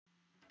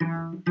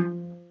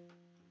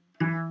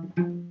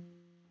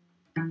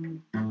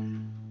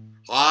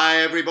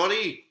Hi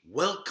everybody,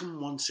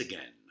 welcome once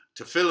again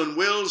to Phil and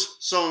Will's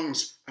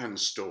Songs and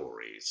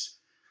Stories.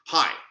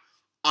 Hi,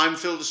 I'm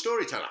Phil the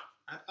Storyteller.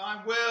 And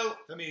I'm Will,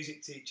 the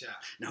music teacher.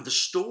 Now the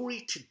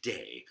story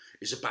today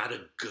is about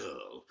a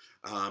girl,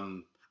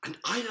 and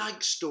I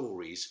like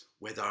stories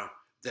where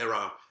there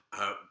are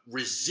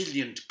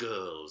resilient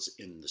girls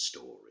in the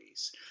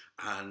stories.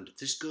 And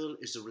this girl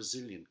is a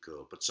resilient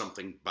girl, but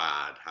something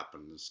bad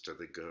happens to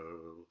the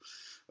girl.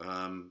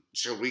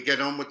 Shall we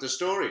get on with the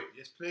story?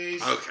 Yes,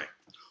 please. Okay.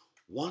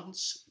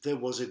 Once there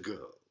was a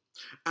girl,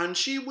 and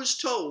she was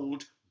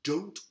told,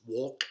 don't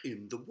walk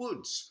in the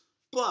woods.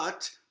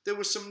 But there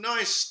was some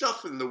nice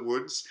stuff in the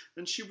woods,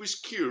 and she was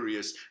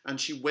curious,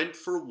 and she went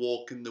for a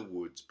walk in the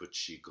woods, but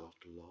she got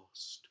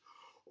lost.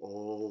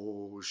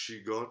 Oh, she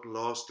got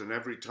lost, and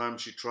every time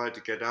she tried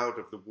to get out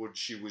of the woods,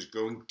 she was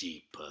going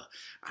deeper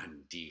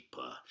and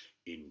deeper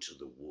into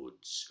the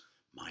woods.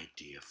 My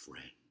dear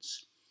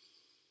friends,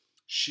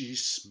 she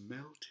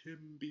smelt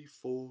him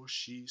before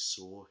she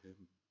saw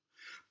him.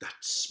 That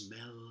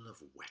smell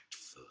of wet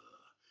fur,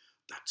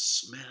 that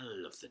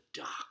smell of the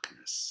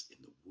darkness in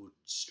the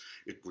woods.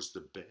 It was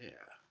the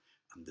bear,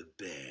 and the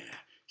bear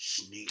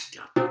sneaked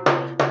up.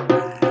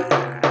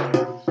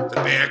 The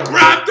bear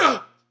grabbed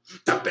her.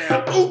 The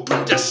bear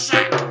opened the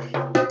sack,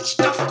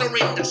 stuffed her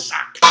in the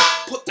sack,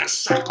 put the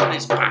sack on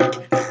his back,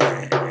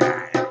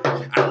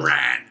 and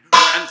ran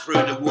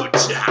through the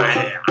woods.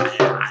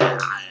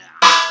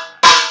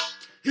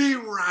 He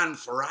ran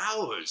for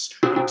hours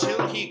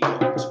until he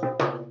got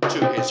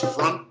to his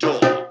front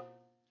door.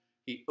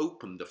 He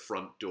opened the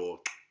front door.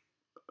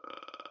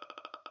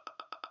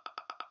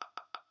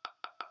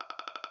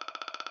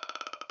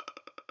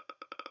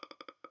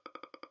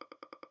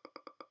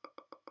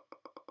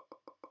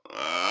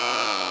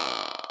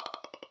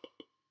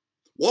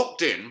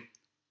 Walked in,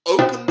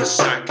 opened the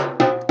sack,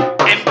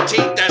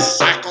 emptied the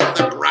sack on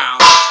the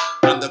ground,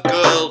 and the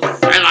girl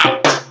fell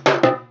out.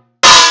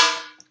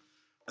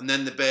 And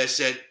then the bear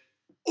said,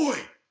 "Oi,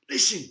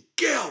 listen,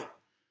 girl,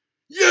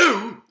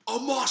 you are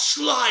my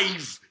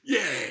slave.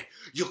 Yeah,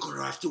 you're going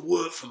to have to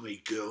work for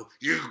me, girl.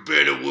 You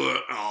better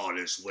work hard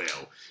as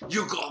well.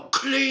 You got to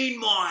clean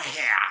my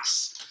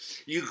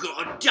house. You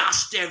got to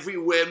dust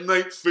everywhere,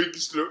 make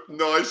things look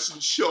nice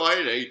and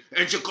shiny,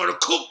 and you got to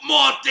cook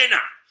my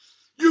dinner.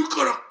 You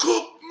got to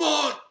cook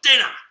my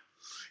dinner.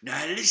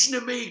 Now listen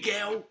to me,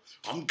 girl.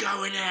 I'm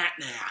going out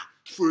now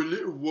for a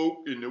little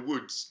walk in the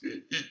woods.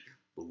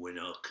 But when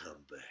I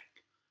come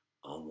back,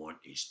 I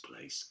want this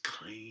place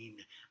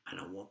clean and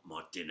I want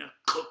my dinner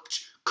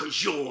cooked,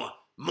 'cause you're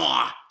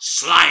my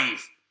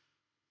slave.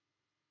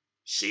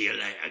 See you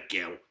later,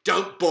 girl.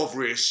 Don't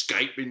bother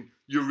escaping.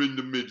 You're in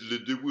the middle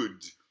of the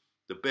woods."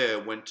 The bear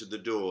went to the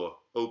door,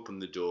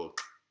 opened the door.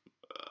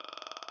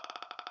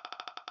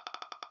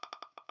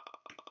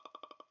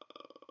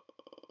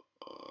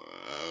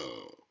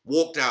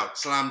 Walked out,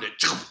 slammed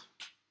it.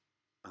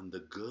 And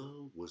the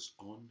girl was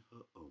on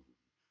her own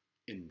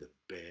in the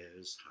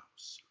bear's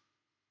house.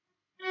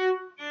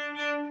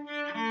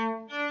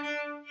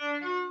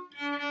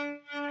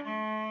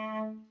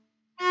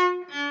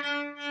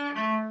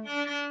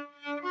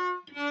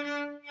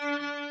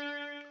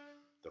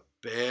 The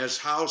bear's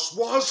house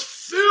was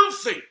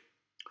filthy.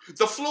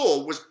 The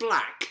floor was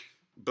black,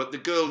 but the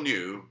girl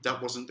knew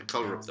that wasn't the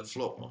colour of the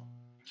floor.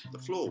 The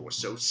floor was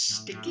so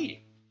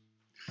sticky.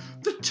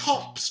 The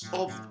tops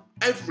of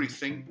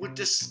everything were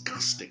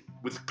disgusting,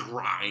 with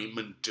grime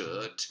and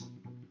dirt.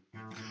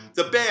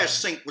 The bear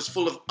sink was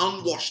full of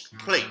unwashed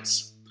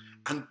plates,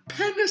 and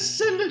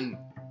penicillin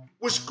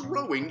was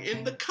growing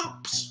in the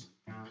cups.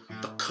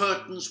 The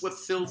curtains were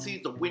filthy,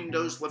 the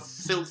windows were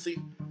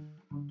filthy.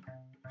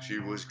 She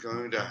was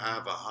going to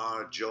have a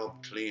hard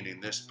job cleaning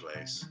this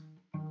place.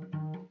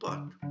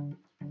 But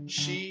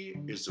she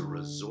is a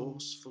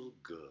resourceful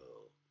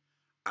girl,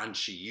 and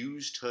she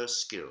used her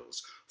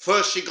skills.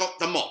 First she got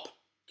the mop.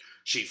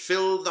 She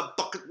filled the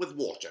bucket with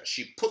water.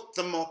 She put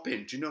the mop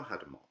in. Do you know how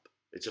to mop?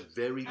 It's a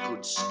very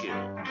good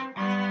skill.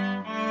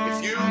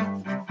 If you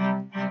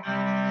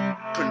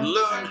can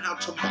learn how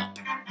to mop,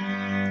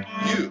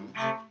 you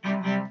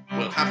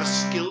will have a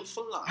skill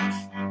for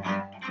life.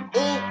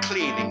 All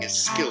cleaning is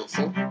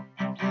skillful.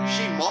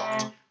 She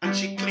mopped and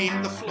she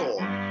cleaned the floor.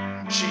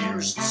 She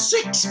used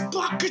 6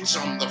 buckets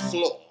on the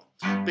floor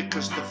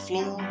because the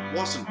floor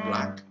wasn't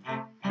black.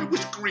 It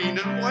was green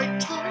and white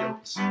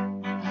tiles.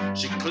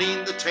 She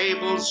cleaned the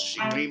tables, she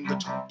cleaned the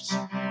tops.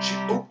 She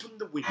opened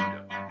the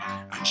window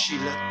and she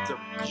let the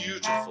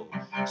beautiful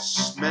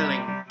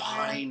smelling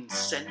pine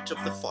scent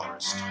of the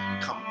forest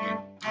come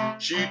in.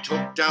 She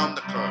took down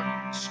the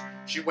curtains.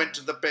 She went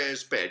to the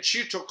bear's bed.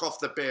 She took off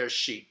the bear's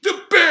sheet.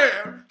 The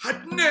bear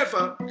had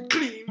never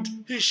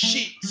cleaned his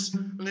sheets,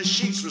 and the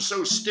sheets were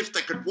so stiff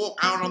they could walk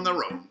out on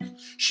their own.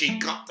 She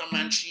got them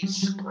and she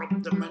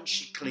scrubbed them and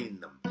she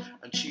cleaned them,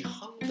 and she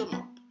hung them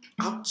up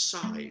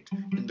outside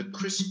in the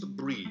crisp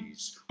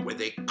breeze where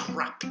they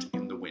cracked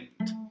in the wind.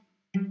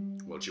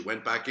 Well, she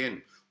went back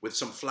in with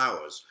some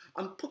flowers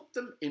and put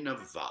them in a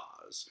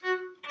vase.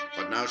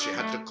 But now she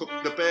had to cook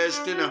the bear's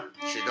dinner.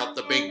 She got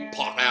the big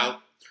pot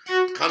out.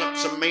 cut up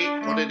some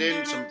meat, put it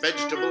in, some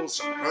vegetables,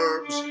 some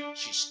herbs.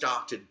 She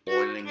started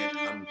boiling it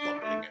and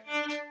bubbling it.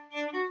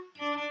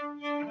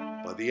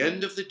 By the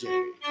end of the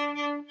day,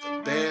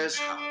 the bear's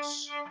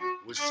house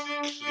was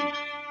clean,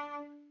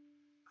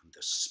 and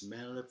the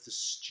smell of the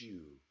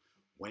stew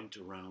went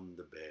around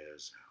the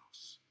bear's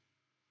house.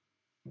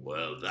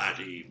 Well, that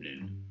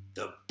evening,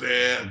 the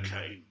bear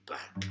came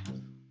back.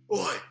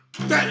 Oi,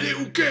 that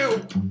little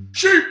girl,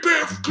 she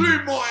better have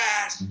cleaned my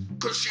ass,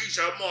 'cause she's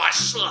my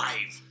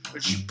slave,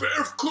 and she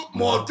better have cooked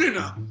my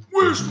dinner.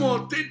 Where's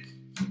my dinner?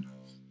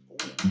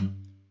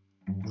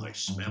 Oh, I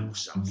smell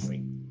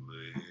something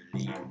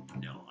really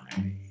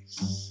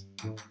nice.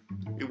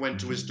 He went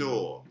to his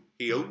door.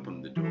 He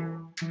opened the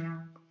door.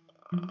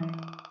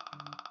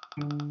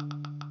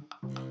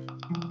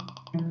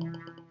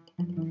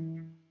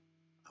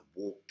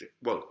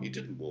 Well, he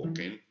didn't walk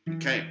in. He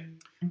came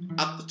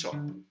up the top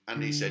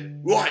and he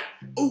said, right,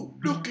 oh,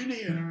 look in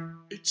here.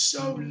 It's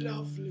so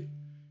lovely.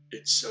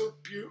 It's so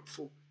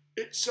beautiful.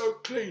 It's so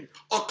clean.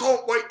 I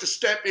can't wait to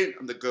step in.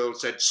 And the girl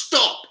said,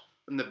 stop.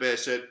 And the bear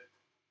said,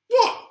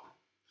 what?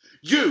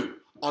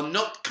 You are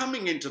not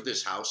coming into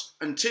this house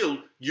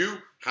until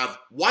you have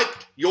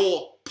wiped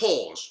your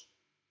paws.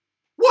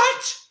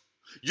 What?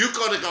 You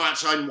got to go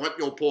outside and wipe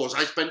your paws.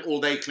 I spent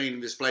all day cleaning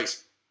this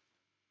place.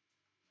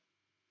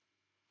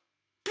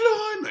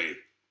 Blimey.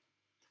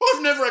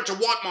 I've never had to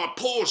wipe my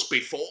paws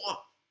before.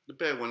 The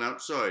bear went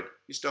outside.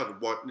 He started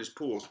wiping his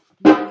paws.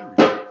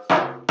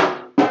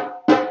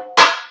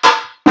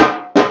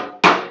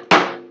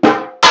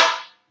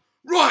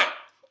 Right,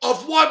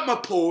 I've wiped my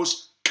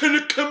paws. Can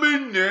I come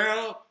in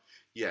now?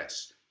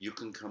 Yes, you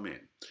can come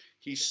in.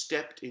 He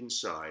stepped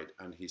inside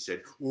and he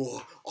said,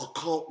 oh, I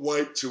can't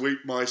wait to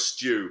eat my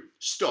stew.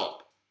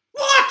 Stop.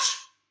 What?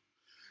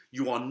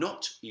 You are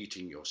not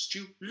eating your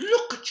stew.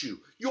 Look at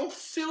you. You're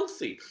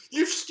filthy.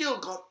 You've still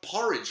got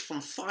porridge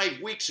from 5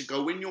 weeks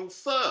ago in your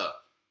fur.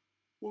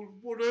 Well,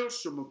 what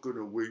else am I going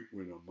to eat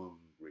when I'm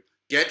hungry?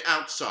 Get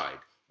outside.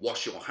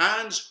 Wash your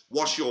hands.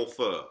 Wash your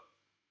fur.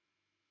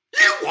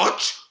 You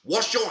what?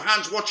 Wash your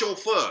hands. Wash your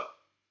fur.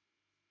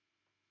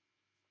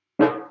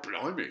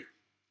 Blimey.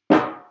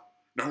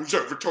 No one's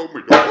ever told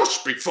me to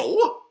wash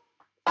before.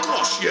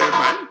 Gosh, yeah,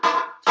 man.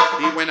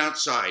 He went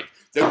outside.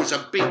 There was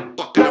a big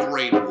bucket of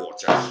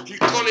rainwater. He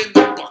got in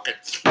the bucket.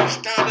 He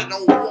started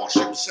to wash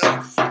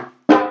himself. Then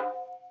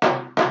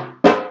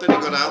he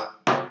got out.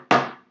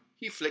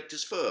 He flicked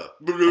his fur.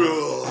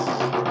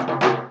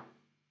 Oh,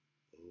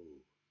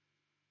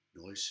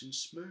 nice and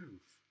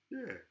smooth.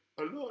 Yeah,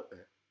 I like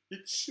that.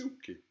 It's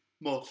silky.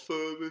 My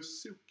fur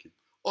is silky.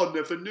 I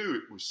never knew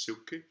it was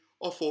silky.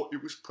 I thought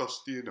it was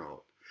crusty and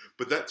hard.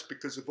 But that's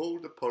because of all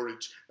the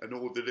porridge and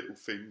all the little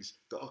things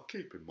that I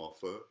keep in my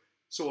fur,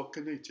 so I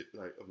can eat it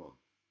later on.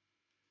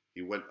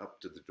 He went up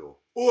to the door.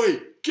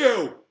 Oi,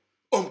 girl,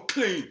 I'm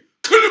clean.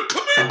 Can I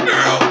come in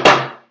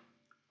now?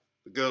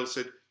 The girl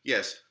said,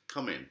 yes,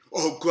 come in.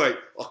 Oh, great.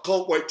 I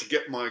can't wait to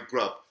get my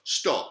grub.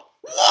 Stop.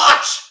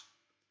 What?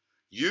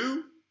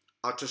 You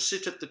are to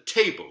sit at the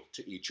table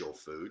to eat your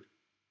food.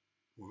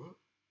 What?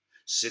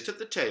 Sit at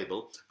the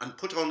table and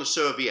put on a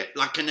serviette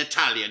like an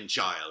Italian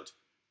child.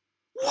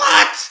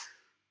 What?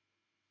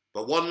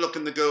 But one look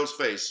in the girl's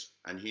face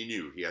and he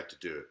knew he had to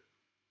do it.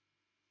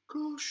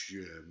 Gosh,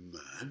 yeah,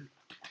 man.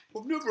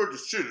 I've never had to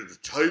sit at a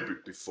table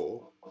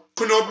before.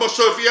 Can I have my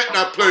serviette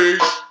now,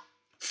 please?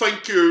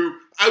 Thank you.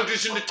 How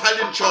does an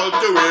Italian child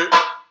do it?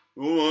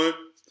 All right.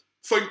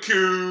 Thank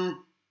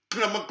you.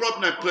 Can I have my grub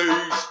now,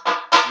 please?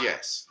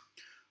 Yes.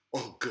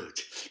 Oh, good.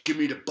 Give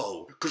me the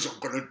bowl, because I'm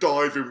going to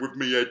dive in with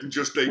me head and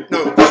just eat.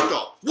 No,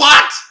 stop.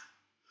 What?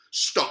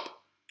 Stop.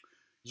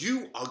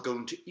 You are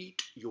going to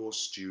eat your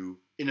stew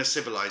in a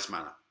civilized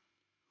manner,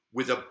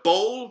 with a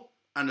bowl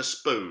and a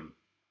spoon.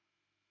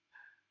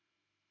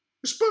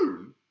 A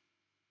spoon?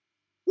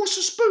 What's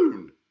a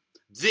spoon?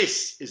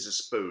 This is a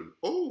spoon.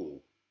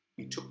 Oh,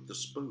 he took the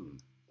spoon.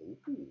 Oh.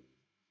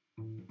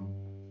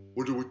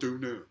 What do I do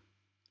now?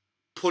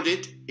 Put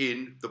it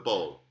in the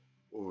bowl.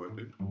 All right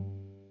then.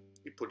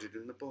 He put it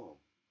in the bowl.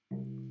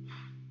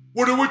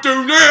 What do I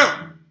do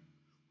now?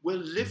 Well,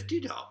 lift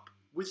it up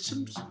with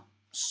some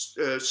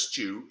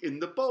stew in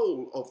the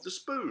bowl of the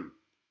spoon.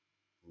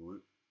 All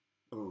right.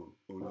 Oh,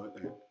 all like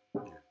that.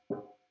 Yeah.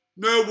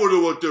 Now what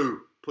do I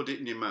do? Put it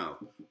in your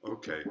mouth.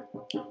 Okay.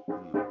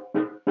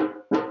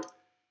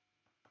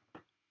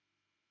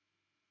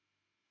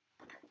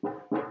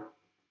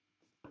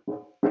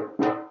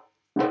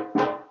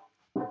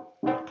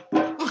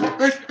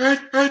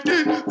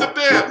 The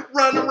bear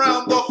ran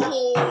around the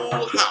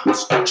whole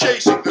house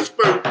chasing the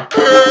spoon. I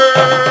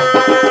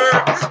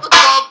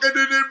can't get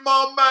it in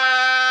my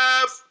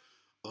mouth.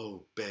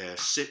 Oh, bear,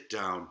 sit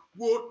down.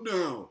 What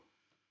now?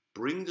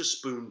 Bring the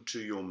spoon to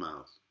your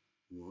mouth.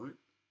 Right?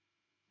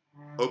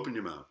 Open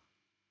your mouth.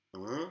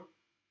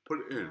 Put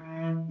it in.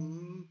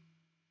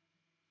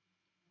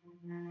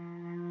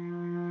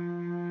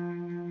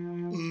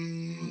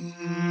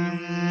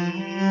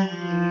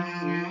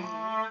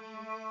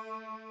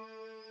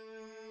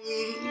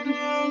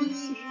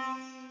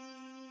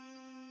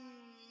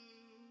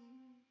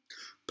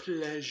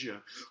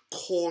 pleasure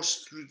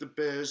coursed through the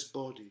bear's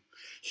body.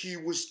 He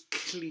was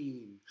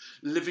clean,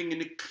 living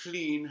in a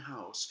clean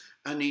house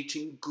and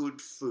eating good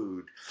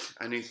food.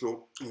 And he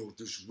thought, oh,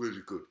 this is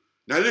really good.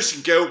 Now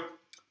listen, girl,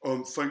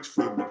 thanks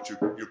very much.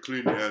 You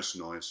cleaned the house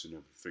nice and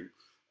everything.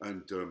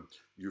 And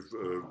you've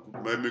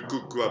made me a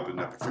good grub and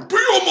everything. But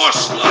you're my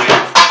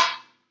slave!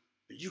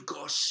 You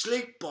gotta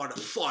sleep by the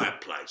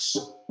fireplace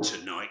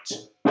tonight.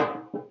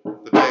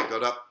 The bear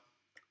got up.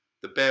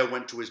 The bear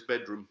went to his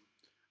bedroom.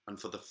 And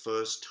for the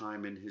first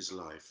time in his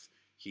life,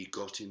 he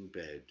got in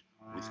bed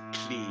with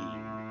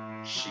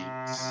clean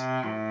sheets.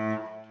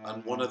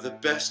 And one of the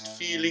best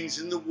feelings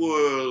in the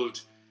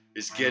world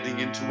is getting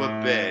into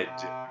a bed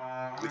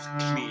with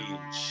clean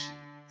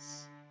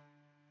sheets.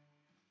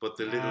 But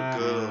the little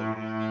girl,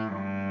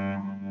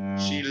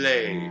 she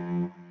lay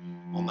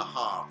on the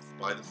hearth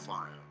by the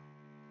fire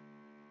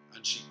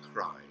and she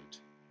cried.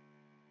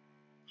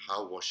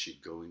 How was she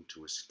going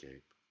to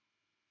escape?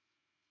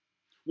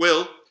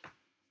 Well,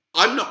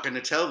 I'm not going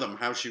to tell them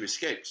how she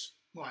escapes.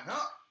 Why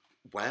not?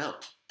 Well,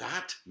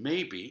 that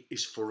maybe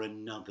is for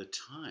another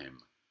time.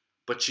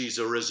 But she's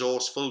a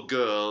resourceful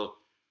girl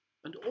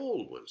and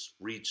always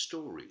read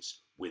stories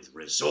with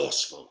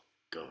resourceful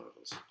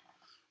girls.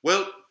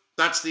 Well,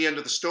 that's the end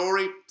of the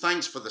story.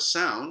 Thanks for the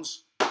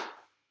sounds.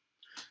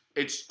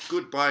 It's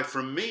goodbye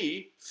from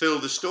me, Phil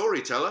the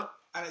storyteller.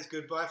 And it's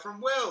goodbye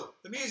from Will,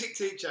 the music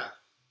teacher.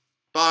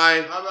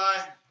 Bye.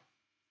 Bye-bye.